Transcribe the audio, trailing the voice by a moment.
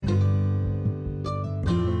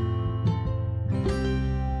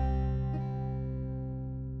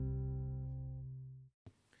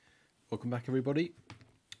Welcome back, everybody.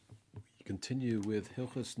 We continue with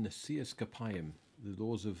Hilchos Nesias Kapayim, the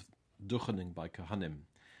laws of Duchening by Kohanim.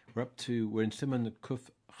 We're in Simon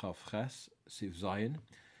Kuf Chav Ches, Siv Zayin,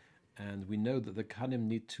 and we know that the Kohanim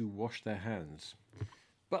need to wash their hands.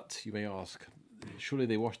 But you may ask, surely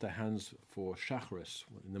they wash their hands for shacharis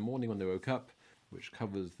in the morning when they woke up, which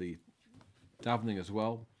covers the davening as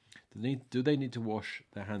well. Do they need to wash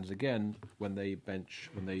their hands again when they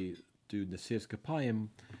do Nesias Kapayim,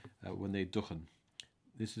 when they duchen?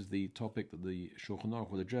 This is the topic that the Shulchan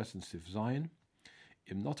Aruch will address in Sif Zayin.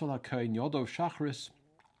 Im not ala Kohen yodov shacharis,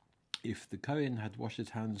 if the Kohen had washed his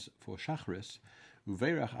hands for shacharis,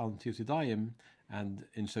 uveirach al netilas yadayim, and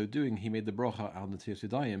in so doing he made the bracha al netilas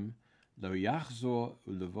yadayim, lo yachzor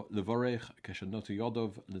levorech keshanotu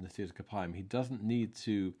yodov lenetilas kapayim. He doesn't need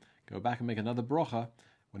to go back and make another bracha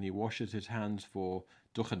when he washes his hands for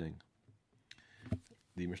duchening.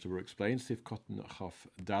 The Mishnah explains, Sif Kotten Chaf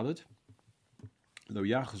Daled, Lo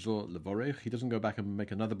Yachzor Levorech, he doesn't go back and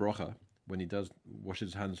make another bracha when he does wash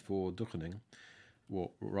his hands for duchening,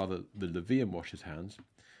 or rather the Levium wash his hands.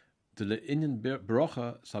 The Le'inyan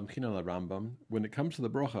bracha Samchina la Rambam, when it comes to the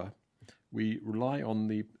bracha, we rely on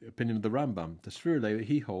the opinion of the Rambam. The Sfirle,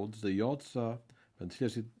 he holds the Yotza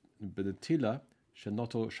Benetila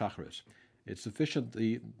Shenoto Shacharis. It's sufficient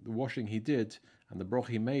the washing he did and the bracha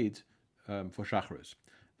he made for shacharis.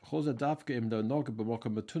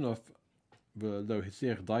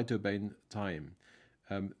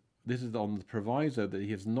 This is on the proviso that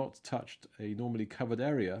he has not touched a normally covered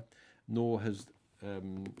area, nor has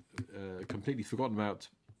completely forgotten about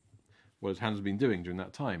what his hands have been doing during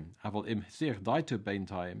that time. But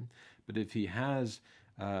if he has,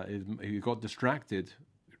 he got distracted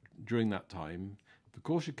during that time,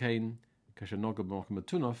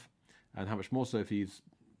 and how much more so if he's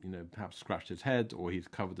perhaps scratched his head, or he's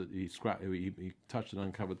covered it, he touched and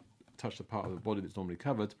uncovered, touched the part of the body that's normally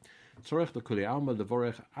covered.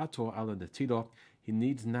 He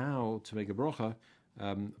needs now to make a bracha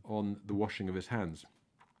on the washing of his hands.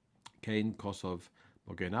 Kain Kosov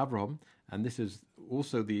Mogen Avraham, and this is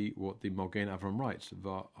also what the Mogen Avraham writes.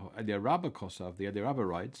 The Eliyah Rabbah Kosov, the Eliyah Rabbah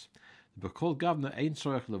writes, B'kol Gavna Ein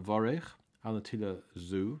Tzorech Levorech Al Netila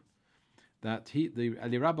Zu, that the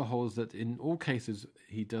Eliyah Rabbah holds that in all cases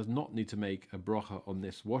he does not need to make a bracha on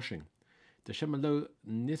this washing. Deshemalo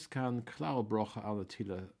niskan klal bracha al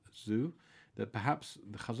netila zu, that perhaps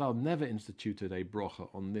the Chazal never instituted a bracha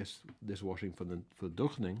on this washing for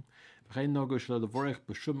duchening. And the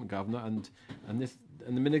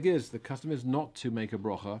minhag is, the custom is not to make a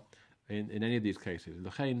bracha in any of these cases.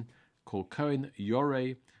 L'chein kol kohen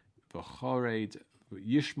yorei v'choreid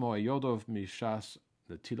yishmo yodov mishas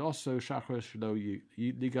Tiloso shacharis shelo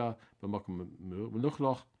liga b'makom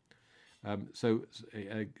meluchloch. So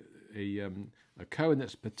a Kohen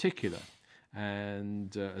that's particular,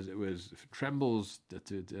 and as it was trembles,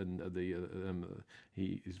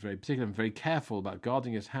 he is very particular and very careful about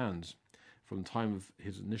guarding his hands from the time of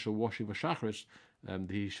his initial washing for shacharis.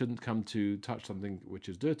 He shouldn't come to touch something which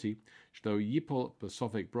is dirty. Shelo yipol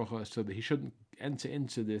b'sofek bracha, so that he shouldn't enter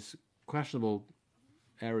into this questionable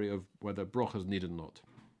area of whether bracha is needed or not.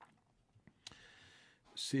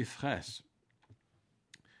 Sifches.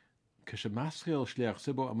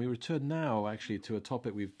 And we return now actually to a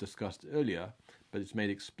topic we've discussed earlier, but it's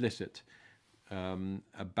made explicit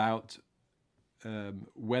about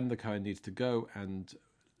when the Kohen needs to go and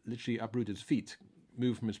literally uproot his feet,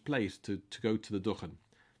 move from his place to go to the duchen.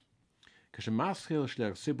 When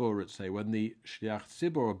the shliach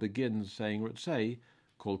tzibor begins saying rotzeh,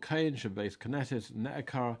 called Kohen Shabbos Knesset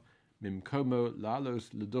Ne'ekar Mimkomo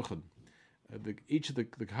Lalos Leduchen. Each of the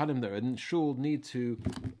Kohanim that are in shul need to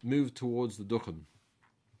move towards the duchen.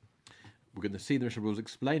 We're going to see the Mishnah rules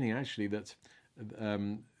explaining actually that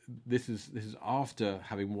this is after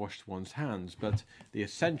having washed one's hands, but the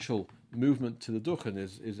essential movement to the duchen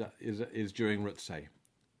is during rotzeh.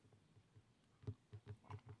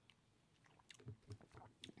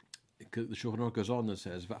 The Shulchan Aruch goes on and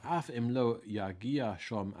says, "Va'af im lo yagia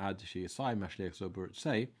shom ad sheyisai mashliach zo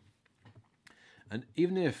b'rotzeh," and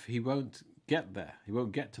even if he won't get there, he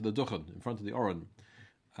won't get to the duchen in front of the oren,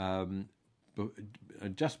 but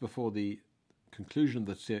just before the conclusion of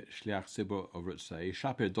the shliach tzibur of rotzeh,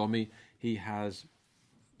 shapir domi, he has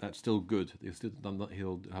that's still good.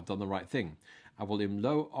 He'll have done the right thing. Avol im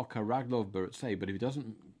lo oka raglov b'rotzeh, but if he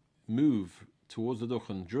doesn't move towards the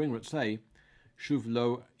duchen during rotzeh, Shuv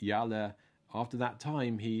lo yale, after that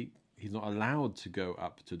time he's not allowed to go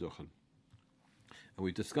up to duchen. And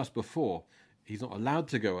we discussed before, he's not allowed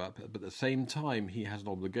to go up, but at the same time he has an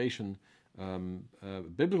obligation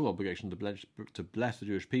biblical obligation to bless the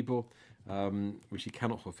Jewish people, which he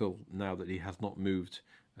cannot fulfill now that he has not moved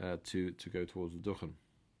to go towards the duchen.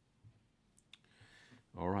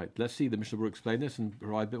 All right, let's see the Mishnah Berurah explain this and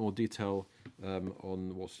provide a bit more detail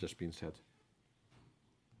on what's just been said.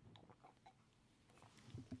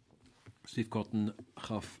 Sif Cotton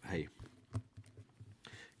Chaf Hey.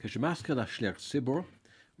 Kashemasker la Shler Sibor,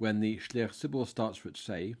 when the Shler Sibor starts with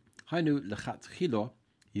say, Hainu Lechat Chilo,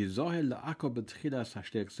 Yizohel La'akob B'tchilas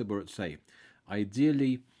HaShler Sibor say.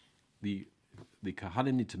 Ideally, the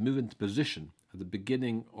Kahanim need to move into position at the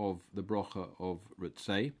beginning of the Bracha of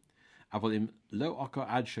rotzeh. But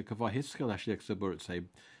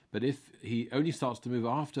if he only starts to move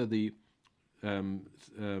after the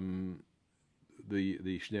Shnei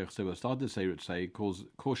Chesed started to say rotzeh, calls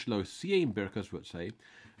Koshlo Siyim Berkas rotzeh,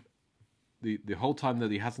 the whole time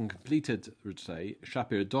that he hasn't completed rotzeh,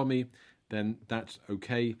 Shapir Domi, then that's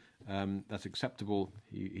okay, that's acceptable.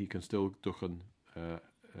 He can still duchen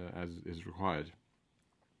as is required.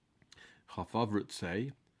 Chafav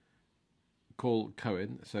rotzeh, call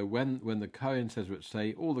Cohen. So when the Cohen says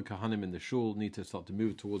rotzeh, all the Kahanim in the shul need to start to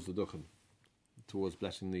move towards the duchen, towards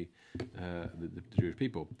blessing the Jewish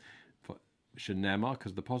people. Shenema,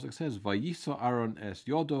 because the pasuk says, "Vayiso Aaron es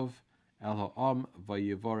Yodov el ha'am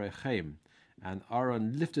vayivorechem," and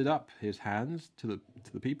Aaron lifted up his hands to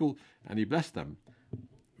the people and he blessed them.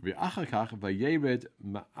 V'achakach vayered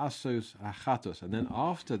ma'asos hachatos, and then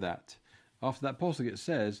after that pasuk it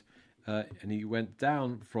says, and he went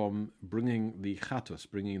down from bringing the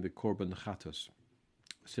korban chatos,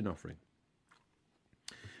 sin offering.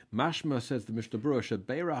 Mashma says the Mishnah Berurah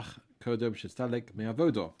shebeirach kodem shestalek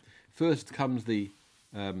me'avodo. First comes the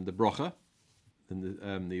bracha,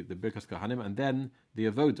 then the birkas kahanim, and then the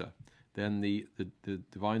avoda, then the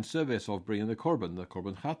divine service of bringing the korban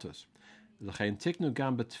chatos.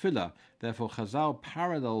 Therefore, Chazal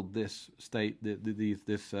paralleled this state,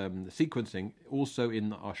 this sequencing, also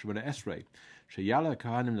in our Shemona Esrei. Sheyala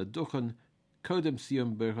kahanim leduchen kodem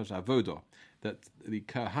siyum birkas avoda, that the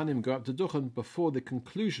kahanim go up to duchen before the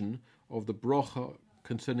conclusion of the bracha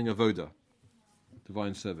concerning avoda,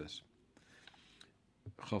 divine service.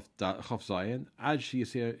 Chaf Zayin, ad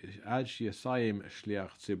sheyasayim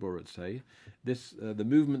shliach tzibur rotzeh. This the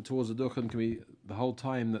movement towards the duchen can be the whole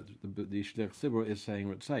time that the shliach tzibur is saying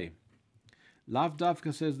rotzeh. Lav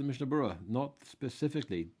davka, says the Mishnah Berurah, not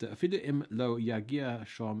specifically. Afilu im lo yagia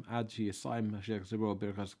shom ad sheyasayim shliach tzibur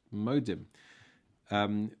birkas modim.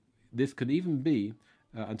 This could even be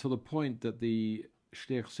until the point that the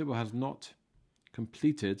shliach tzibur has not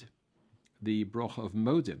completed the bracha of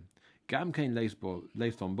modim. Gam kain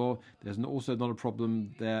leist on bo. There's also not a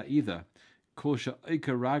problem there either. Kosha Eika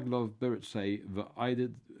Raglov Beritzei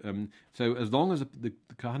v'aided. So as long as the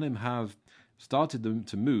Kahanim have started them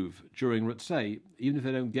to move during rotzeh, even if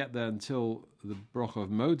they don't get there until the bracha of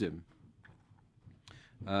modim,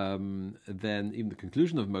 then even the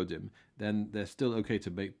conclusion of modim, then they're still okay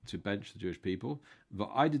to bench the Jewish people.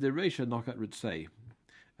 V'aided Eresha Nokat rotzeh,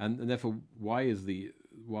 and therefore why is the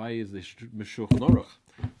Shulchan Aruch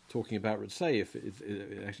talking about rotzeh if it's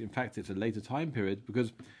actually, in fact, it's a later time period,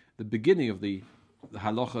 because the beginning of the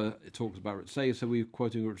halacha, it talks about rotzeh, so we're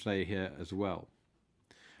quoting rotzeh here as well.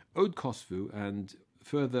 Od Kosvu, and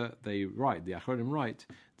further the Achronim write,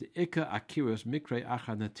 the Ika Akiros Mikre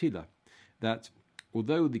Acha Natila, that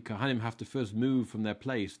although the Kahanim have to first move from their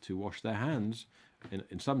place to wash their hands,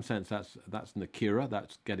 in some sense that's an Akira,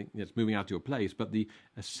 that's moving out to your place, but the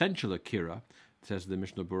essential Akira, says the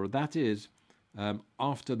Mishnah Berurah, that is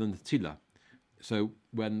after the Natila. So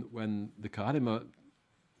when the Kahanim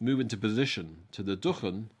move into position to the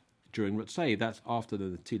duchen during rotzeh, that's after the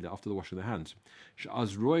Natila, after the washing of the hands.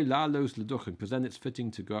 She'az roi la'los l'duchen, because then it's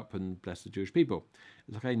fitting to go up and bless the Jewish people.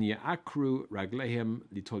 Ya'akru raglehem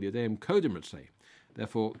litol yadeim kodem rotzeh.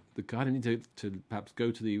 Therefore, the Kahanim need to perhaps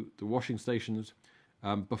go to the washing stations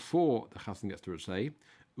before the chassan gets to rotzeh.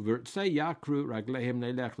 U'v'rotzeh ya'akru raglehem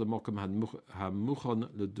leilech l'mokum hamuchon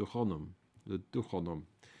l'duchonom.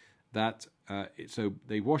 That so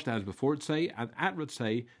they wash their hands before rotzeh, and at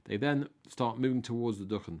rotzeh they then start moving towards the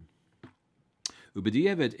duchen.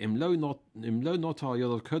 Ubediyeved im lo notar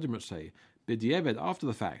yodov kodem rotzeh. B'dieved, after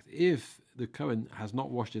the fact, if the Kohen has not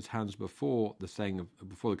washed his hands before the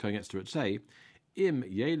Kohen gets to rotzeh, im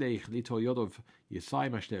yelech litor yodov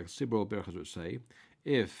yisayim ashlech sibro berachas rotzeh.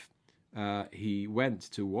 If he went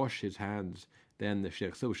to wash his hands, then the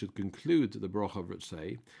Sheikh Sil should conclude the bracha of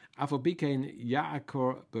rotzeh. After bikein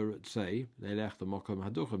ya'akor berotzeh leilech the mokom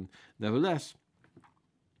haduchem. Nevertheless,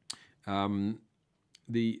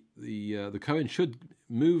 the Kohen should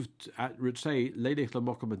move at rotzeh leilech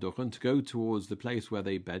lamokom duchen, to go towards the place where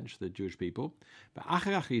they bench the Jewish people. But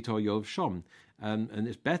and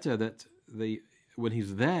it's better that when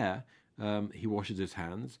he's there, he washes his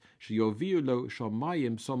hands. They'll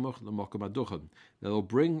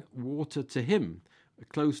bring water to him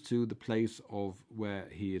close to the place of where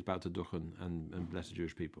he is about to duchen and bless the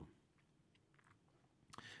Jewish people.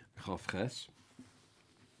 But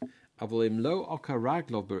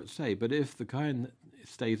if the Kohen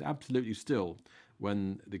stays absolutely still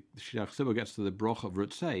when the shacharis gets to the Bracha of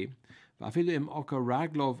rotzeh,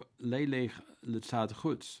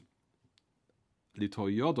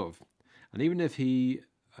 and even if he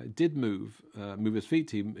did move his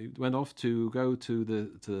feet, he went off to go to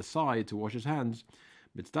the side to wash his hands.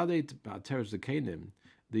 The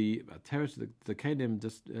Duchening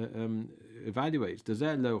just evaluates.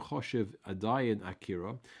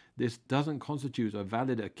 This doesn't constitute a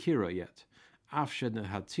valid akira yet.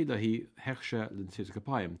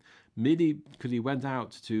 Merely because he went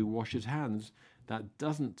out to wash his hands, that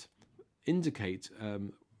doesn't indicate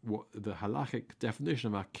what the halachic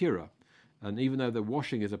definition of akira. And even though the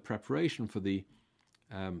washing is a preparation for the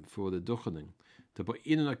duchening, to put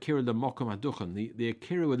in an akira the mokom duchen, the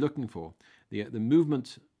akira we're looking for, the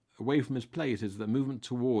movement away from his place is the movement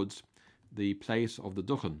towards the place of the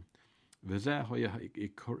duchen.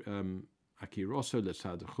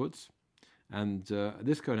 And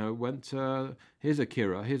this Kohen went, his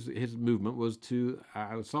akira, his movement was to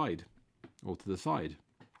outside, or to the side.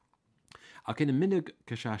 Therefore, the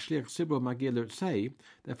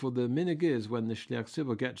minig is when the shliach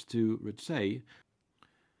tzibur gets to rotzeh,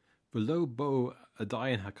 below bo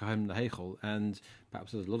adayin hakahem lahechel, and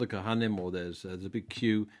perhaps there's a lot of kahanim, or there's a big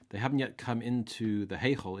queue. They haven't yet come into the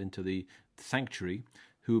hechel, into the sanctuary.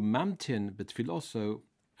 Who mamtin betfiloso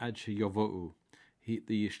ad sheyovu.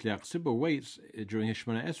 The shliach tzibur waits during his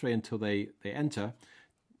Shemona Esrei until they enter.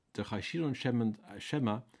 The chayshirun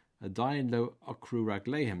shema adayin lo akru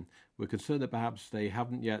ragleihem. We're concerned that perhaps they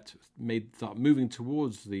haven't yet start moving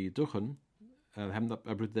towards the duchen, haven't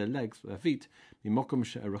uprooted their legs, their feet,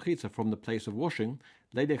 from the place of washing,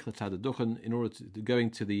 in order to going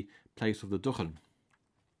to the place of the duchen.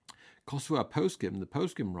 Kosua poskim, the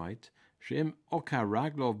poskim write, Shem oka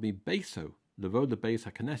raglov mi beso, levo the beis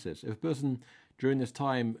hakeneses. If a person during this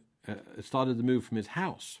time started to move from his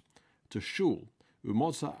house to shul,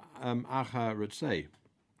 umotza acha rotzeh,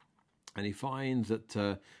 and he finds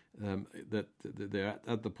that that they're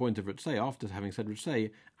at the point of rotzeh, after having said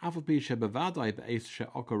rotzeh,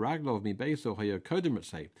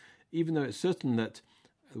 even though it's certain that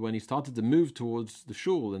when he started to move towards the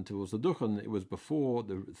shul and towards the duchen, it was before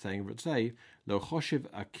the saying rotzeh, lo choshev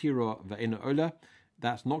akira ve'ena ola,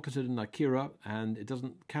 that's not considered an akira and it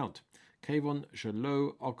doesn't count. Kevon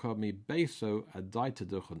shelo oka mi beso adaita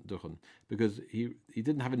duchen, because he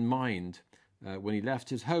didn't have in mind when he left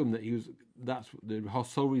his home that that's the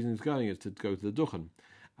sole reason he's going is to go to the duchen.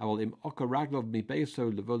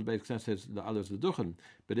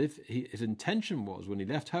 But if his intention was, when he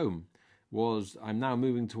left home, was I'm now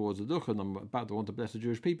moving towards the duchen, I'm about to want to bless the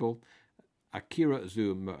Jewish people, akira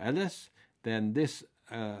zu mo'eles, then this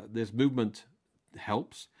movement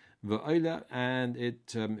helps, and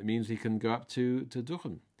it means he can go up to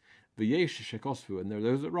duchen. And there are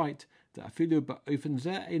those that write that afilu ba'ofen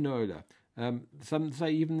zeh eino. Some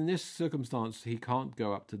say even in this circumstance he can't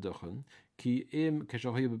go up to duchen. Ki im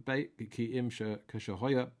keshahoya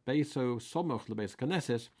beso somoch lebeis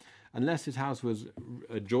kaneses, unless his house was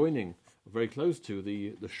adjoining, very close to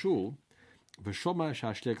the shul. V'shoma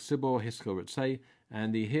shashliach tzibur hisko rotzeh,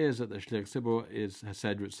 and he hears that the shliach tzibur has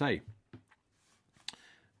said rotzeh.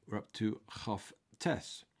 We're up to chaf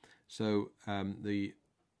tes. So the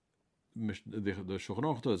Shulchan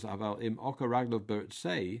Aruch does aval im oka raglov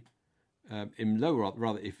berotzeh. If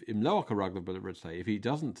he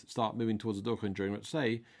doesn't start moving towards the duchen during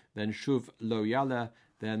rotzeh, then shuv lo yala.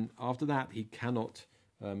 Then after that he cannot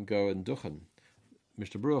go and duchen.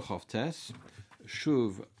 Mr. Bruchov tes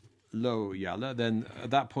shuv lo yala. Then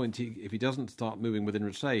at that point, if he doesn't start moving within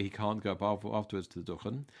rotzeh, he can't go up afterwards to the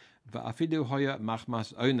duchen. Va'afidu hoya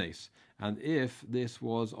machmas ones. And if this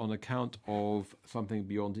was on account of something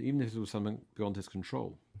beyond, even if it was something beyond his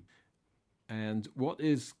control. And what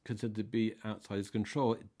is considered to be outside his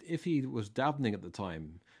control? If he was davening at the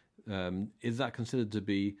time, is that considered to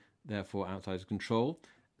be therefore outside his control?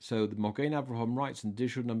 So the Mogen Avraham writes in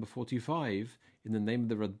Dishur number 45, in the name of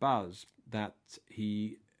the Radbaz, that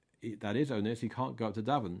that is onus, he can't go up to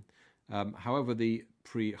daven. However, the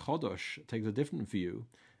Pri Chodosh takes a different view,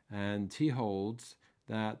 and he holds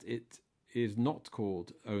that it is not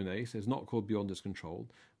called ones, is not called beyond his control.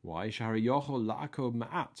 Why? Shahari yochol la'ako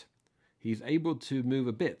ma'at. He's able to move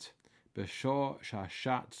a bit. B'shor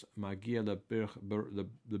shashatz magia the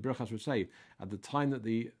berachas rotzeh. At the time that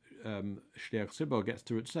the shliach tzibor gets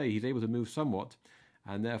to rotzeh, he's able to move somewhat,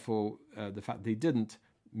 and therefore the fact that he didn't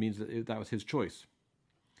means that that was his choice.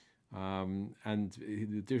 And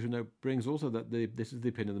the Duchening brings also that this is the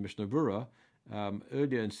opinion of the Mishnah Berurah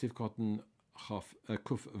earlier in Sivkoten Kuf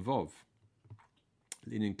Vov.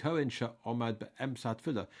 In Cohen Omad be'emsat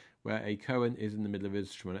tefillah, where a Cohen is in the middle of his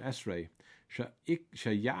Shemona Esrei. He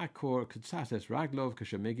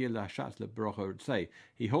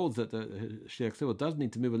holds that the shliach tzibor does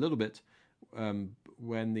need to move a little bit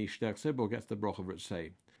when the shliach tzibor gets the bracha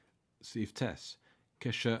rotzeh. Sif tes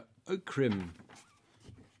kesha okrim,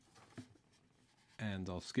 and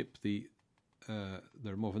I'll skip the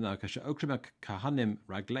more for now. Kesha okrim kahanim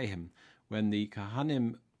ragleihim, when the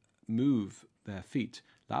kahanim move their feet.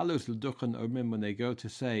 La'alos l'duchen omrim, when they go to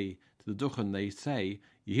say to the duchen, they say,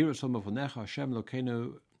 Yehira Soma Vonecha Hashem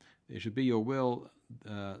Lokeinu, it should be your will,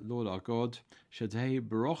 Lord our God. Shadei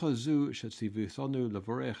Barocha Zu Shetzivusonu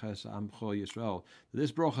Lavoreches Amcho Yisrael.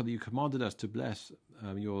 This bracha that you commanded us to bless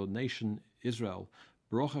your nation Israel.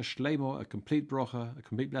 Bracha Shlemo, a complete bracha, a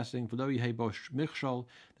complete blessing. V'lo Yehei Bosh Michshol,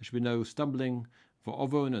 there should be no stumbling. For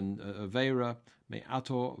Ovon and Aveira, May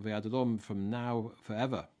Ator Ve'adolom, from now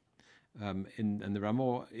forever. And the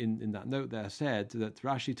Ramah in that note there said that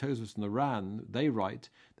Rashi, Tosfos, and the Ran, they write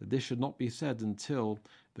that this should not be said until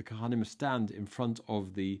the Kohanim stand in front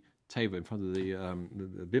of the Teva, in front of the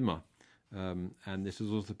Bima, and this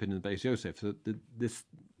is also the opinion of Beis Yosef. So this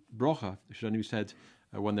bracha should only be said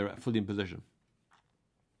when they're fully in position.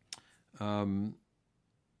 The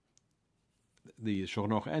Shulchan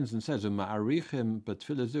Aruch ends and says, "Ma'arichim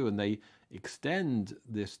b'tfilah zu," and they extend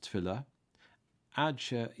this tefillah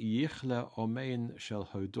until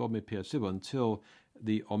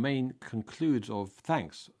the omein concludes of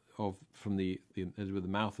thanks from the with the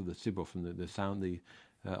mouth of the tzibur, from the sound, the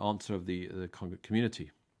answer of the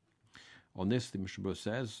community. On this, the Mishnah Berurah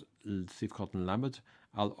says, Sivkot and Lamed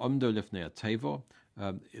al omdo lifnei tevo.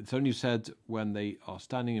 It's only said when they are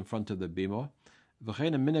standing in front of the bima. And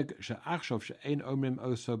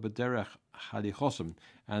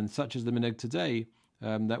such is the minhag today,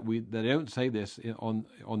 that they don't say this on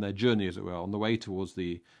their journey, as it were, on the way towards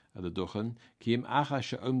the duchen.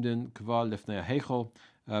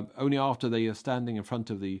 Only after they are standing in front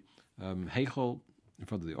of the heichel, in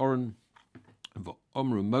front of the oren,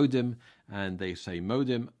 omru modim, and they say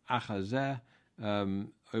modim achazeh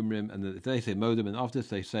omrim, and they say modim, and after this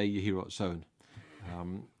they say yehi rotzeh.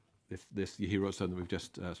 This yehi rotzeh that we've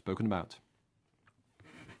just spoken about.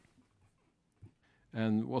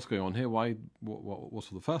 And what's going on here? What's all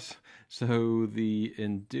the fuss? So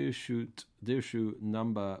in Dirshu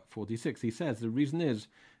number 46, he says the reason is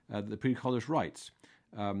the Pri Kodesh writes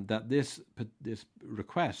that this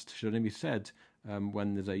request should only be said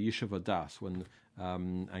when there's a Yishuv Das, when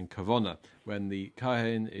and Kavona, when the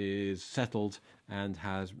Kohen is settled and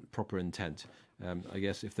has proper intent. I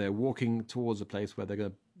guess if they're walking towards a place where they're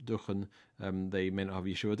going to duchen, they may not have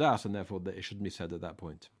Yishuv Das, and therefore it shouldn't be said at that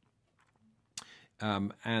point.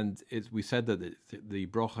 And we said that the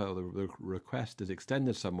bracha, or the request, is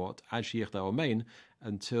extended somewhat ad shiach omein,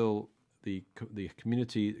 until the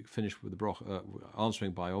community finished with the bracha,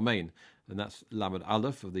 answering by omein, and that's Lamed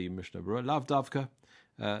Aleph of the Mishnah Berurah. Lav davka,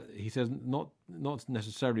 he says not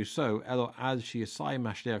necessarily so. Elo ad shiasai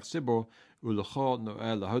mashliach tzibor ulecho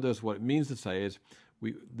noel lahodos. What it means to say is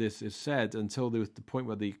this is said until the point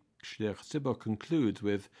where the shliach tzibor concludes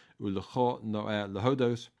with ulecho noel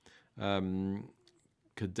lahodos.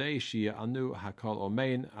 In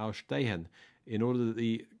order that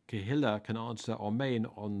the Kehillah can answer Omein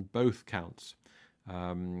on both counts.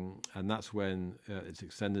 And that's when it's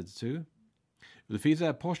extended to. Then,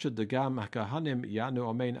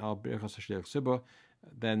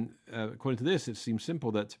 according to this, it seems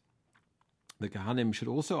simple that the Kahanim should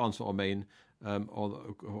also answer Omein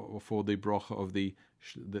or for the bracha of the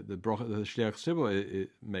bracha that the Shliach Tzibur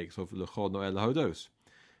makes of L'chod Noel Lahodos.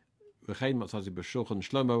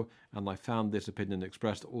 And I found this opinion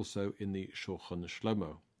expressed also in the Shulchan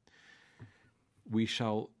Shlomo. We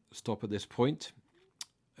shall stop at this point.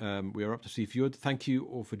 We are up to Sif Yud. Thank you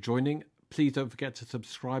all for joining. Please don't forget to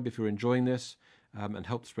subscribe if you're enjoying this, and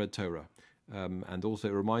help spread Torah. And also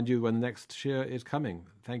remind you when the next shir is coming.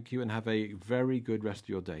 Thank you, and have a very good rest of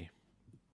your day.